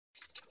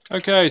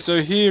Okay,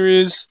 so here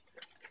is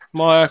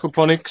my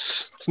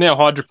aquaponics. It's now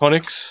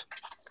hydroponics,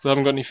 because I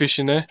haven't got any fish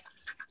in there.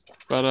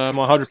 But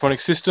my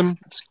hydroponic system,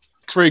 it's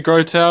 3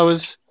 grow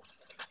towers.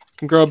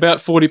 Can grow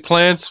about 40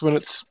 plants when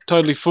it's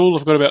totally full.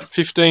 I've got about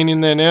 15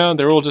 in there now.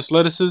 They're all just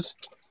lettuces.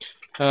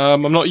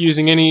 I'm not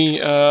using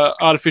any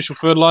artificial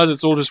fertilizer.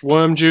 It's all just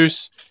worm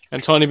juice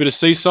and a tiny bit of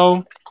sea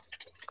salt.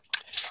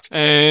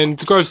 And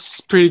the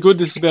growth's pretty good.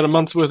 This is about a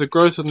month's worth of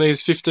growth on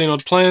these 15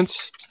 odd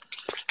plants.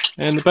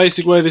 And the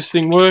basic way this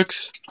thing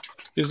works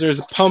is there is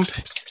a pump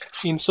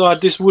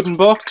inside this wooden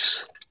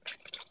box.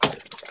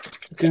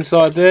 It's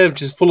inside there,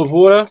 which is full of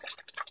water.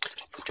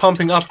 It's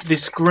pumping up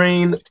this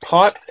green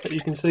pipe that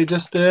you can see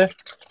just there,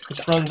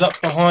 which runs up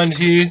behind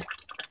here,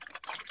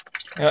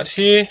 out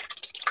here,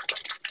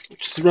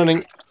 which is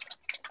running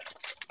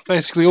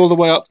basically all the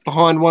way up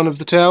behind one of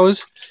the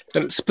towers,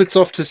 and it splits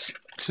off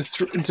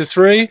into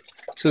 3,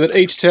 so that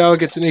each tower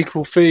gets an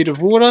equal feed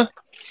of water,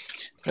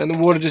 and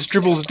the water just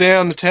dribbles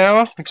down the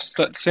tower, which is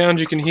that sound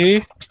you can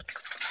hear.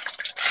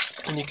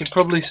 And you can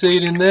probably see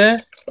it in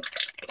there.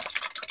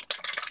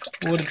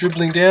 Water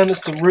dribbling down,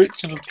 it's the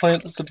roots of a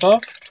plant that's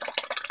above.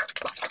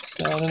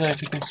 So I don't know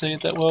if you can see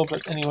it that well,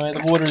 but anyway,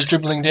 the water is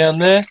dribbling down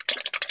there.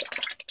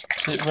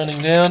 See it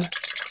running down.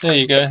 There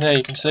you go, now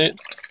you can see it.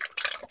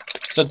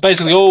 So it's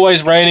basically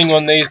always raining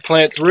on these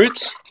plants'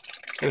 roots.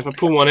 And if I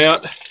pull one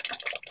out,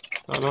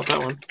 oh, not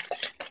that one.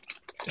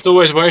 It's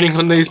always raining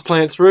on these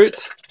plants'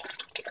 roots.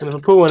 And if I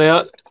pull one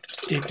out,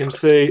 you can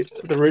see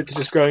the roots are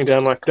just growing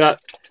down like that.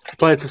 The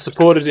plants are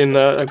supported in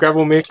a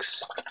gravel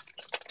mix,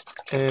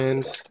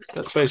 and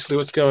that's basically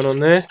what's going on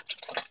there.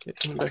 Get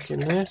them back in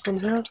there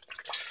somehow.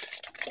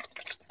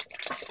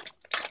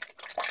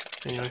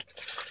 Anyway,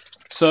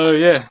 so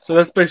yeah, so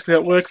that's basically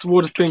how it works. The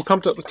water's being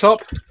pumped up the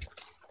top,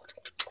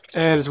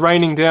 and it's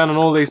raining down on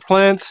all these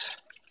plants.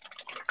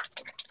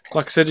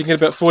 Like I said, you can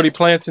get about 40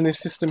 plants in this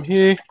system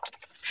here.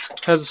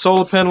 It has a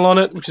solar panel on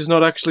it, which is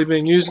not actually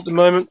being used at the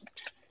moment.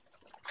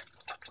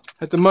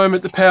 At the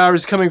moment, the power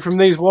is coming from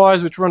these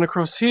wires which run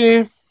across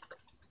here,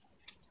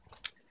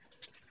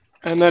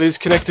 and that is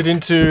connected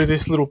into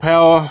this little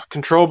power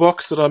control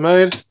box that I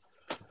made.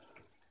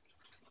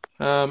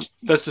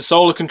 That's the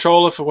solar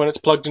controller for when it's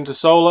plugged into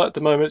solar. At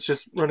the moment, it's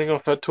just running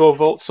off a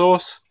 12-volt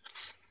source.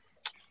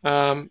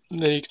 Then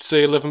you can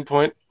see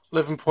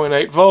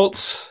 11.8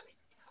 volts,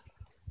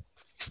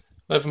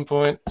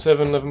 11.7,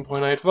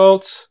 11.8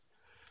 volts.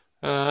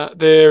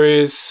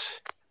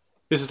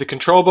 This is the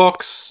control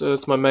box, so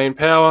that's my main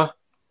power.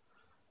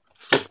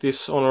 Flick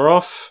this on or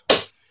off.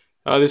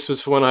 This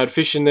was for when I had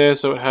fish in there,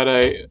 so it had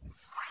I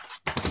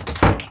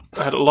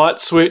had a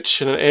light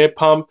switch and an air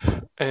pump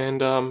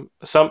and a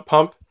sump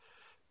pump,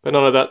 but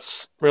none of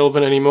that's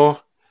relevant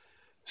anymore.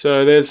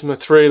 So there's my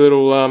 3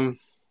 little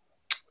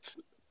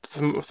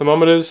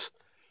thermometers,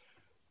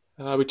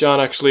 which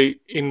aren't actually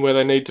in where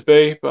they need to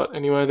be, but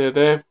anyway, they're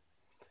there.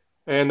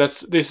 And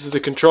this is the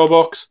control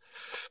box,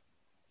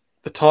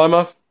 the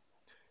timer.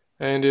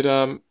 And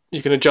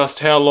you can adjust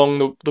how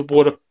long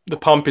the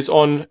pump is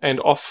on and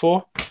off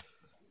for,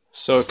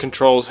 so it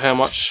controls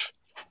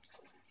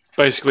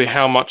basically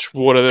how much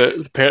water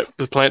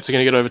the plants are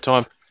going to get over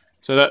time.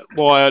 So that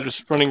wire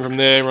just running from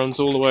there runs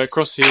all the way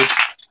across here,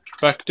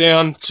 back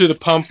down to the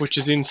pump, which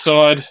is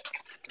inside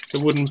the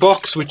wooden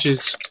box, which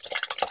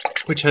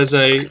has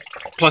a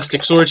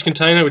plastic storage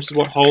container, which is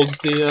what holds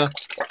the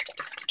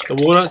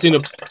water. It's in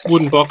a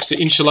wooden box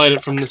to insulate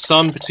it from the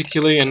sun,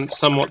 particularly, and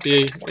somewhat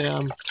the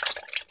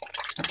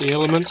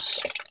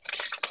elements.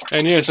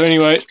 And yeah, so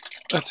anyway,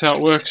 that's how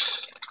it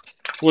works.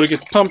 Water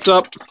gets pumped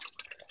up,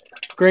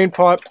 green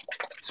pipe,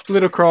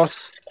 split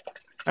across,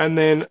 and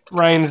then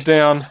rains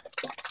down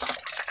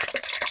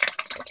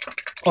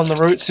on the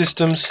root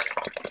systems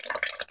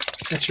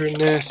that are in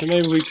there. So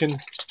maybe we can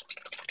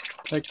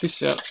take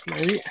this out,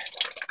 maybe.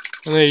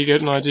 And there you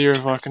get an idea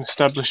of like an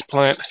established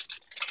plant,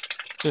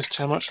 just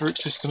how much root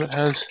system it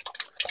has.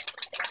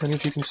 And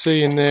if you can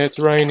see in there, it's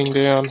raining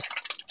down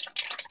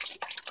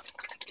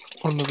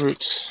on the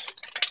roots.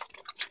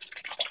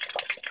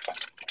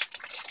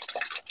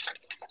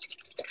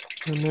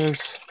 And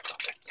there's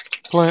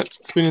a plant.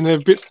 It's been in there a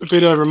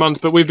bit over a month,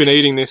 but we've been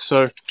eating this,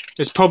 so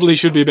it probably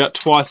should be about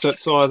twice that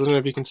size. I don't know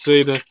if you can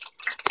see the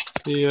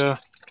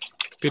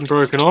been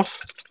broken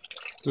off.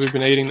 We've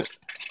been eating it.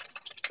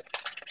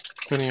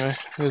 But anyway,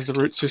 there's the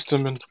root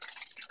system, and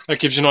that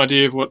gives you an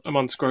idea of what a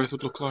month's growth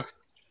would look like.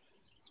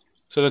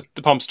 So that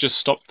the pump's just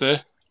stopped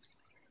there.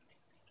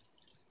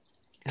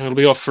 And it'll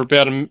be off for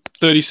about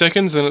 30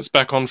 seconds, then it's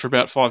back on for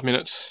about 5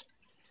 minutes.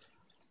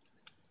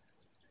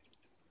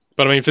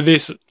 But I mean, for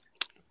this,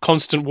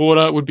 constant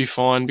water would be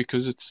fine,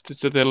 because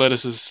their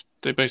lettuces.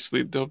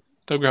 They'll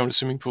grow in a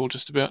swimming pool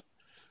just about.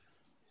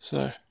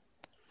 So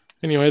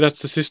anyway,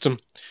 that's the system.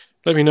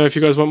 Let me know if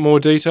you guys want more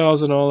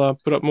details, and I'll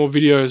put up more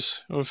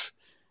videos of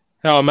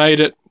how I made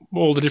it,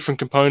 all the different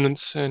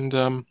components, and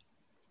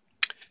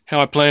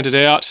how I planned it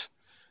out,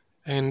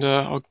 and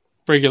I'll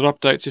regular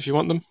updates if you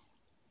want them.